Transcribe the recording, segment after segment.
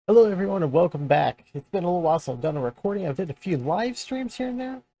Hello everyone and welcome back. It's been a little while since I've done a recording. I've did a few live streams here and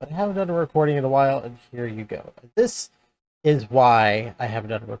there, but I haven't done a recording in a while, and here you go. This is why I haven't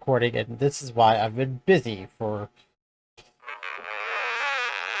done a recording, and this is why I've been busy for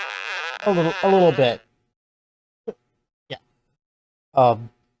a little bit. Yeah.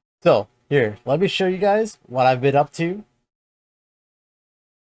 So here, let me show you guys what I've been up to.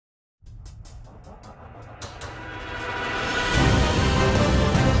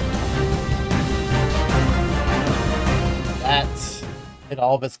 That, in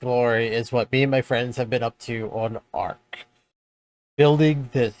all of its glory, is what me and my friends have been up to on Ark. Building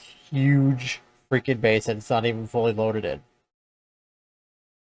this huge freaking base, and it's not even fully loaded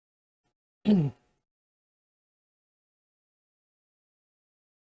in.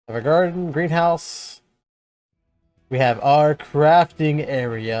 Have a garden, greenhouse. We have our crafting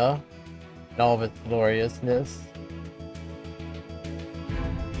area in all of its gloriousness.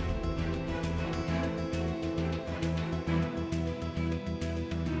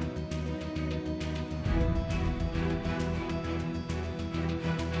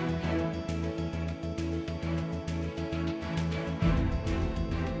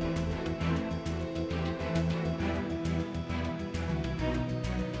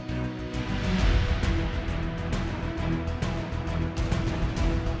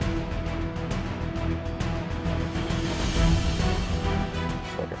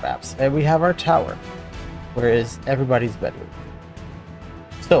 Maps. And we have our tower, where is everybody's bedroom.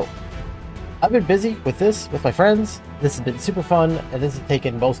 So, I've been busy with this, with my friends. This has been super fun, and this has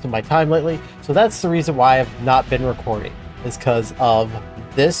taken most of my time lately. So that's the reason why I've not been recording, is because of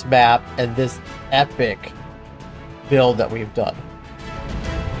this map and this epic build that we've done.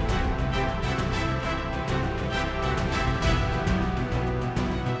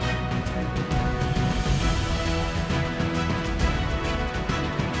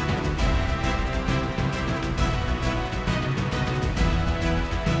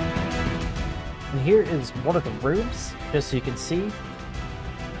 Here is one of the rooms, just so you can see.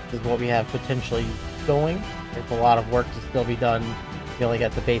 This is what we have potentially going. There's a lot of work to still be done. We only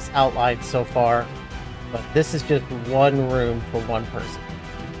got the base outlined so far, but this is just one room for one person.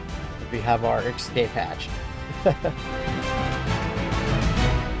 We have our escape hatch.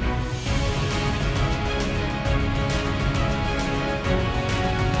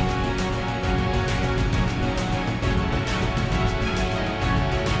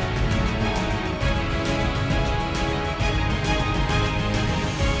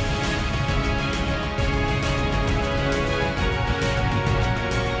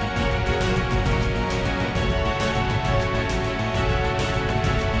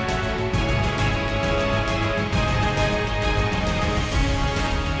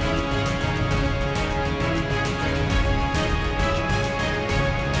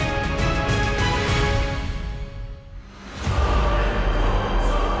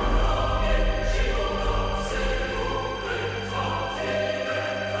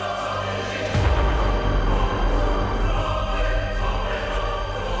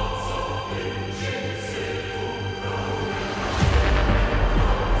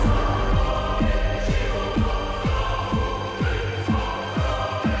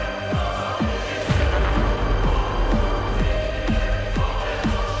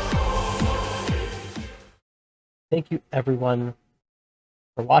 Thank you everyone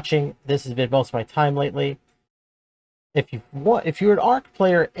for watching. This has been most of my time lately. If you're an Ark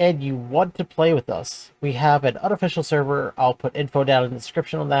player and you want to play with us, we have an unofficial server. I'll put info down in the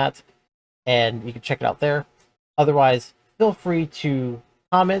description on that, and you can check it out there. Otherwise, feel free to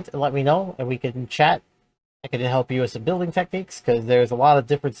comment and let me know, and we can chat. I can help you with some building techniques, because there's a lot of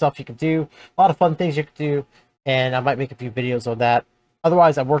different stuff you can do, a lot of fun things you can do, and I might make a few videos on that.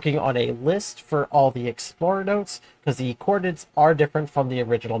 Otherwise, I'm working on a list for all the explorer notes, because the coordinates are different from the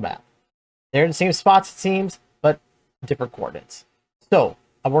original map. They're in the same spots, it seems, but different coordinates. So,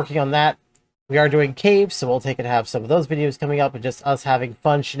 I'm working on that. We are doing caves, so we'll take and have some of those videos coming up, and just us having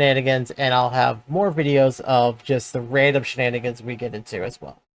fun shenanigans, and I'll have more videos of just the random shenanigans we get into as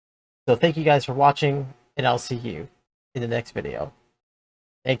well. So thank you guys for watching, and I'll see you in the next video.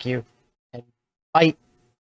 Thank you, and bye!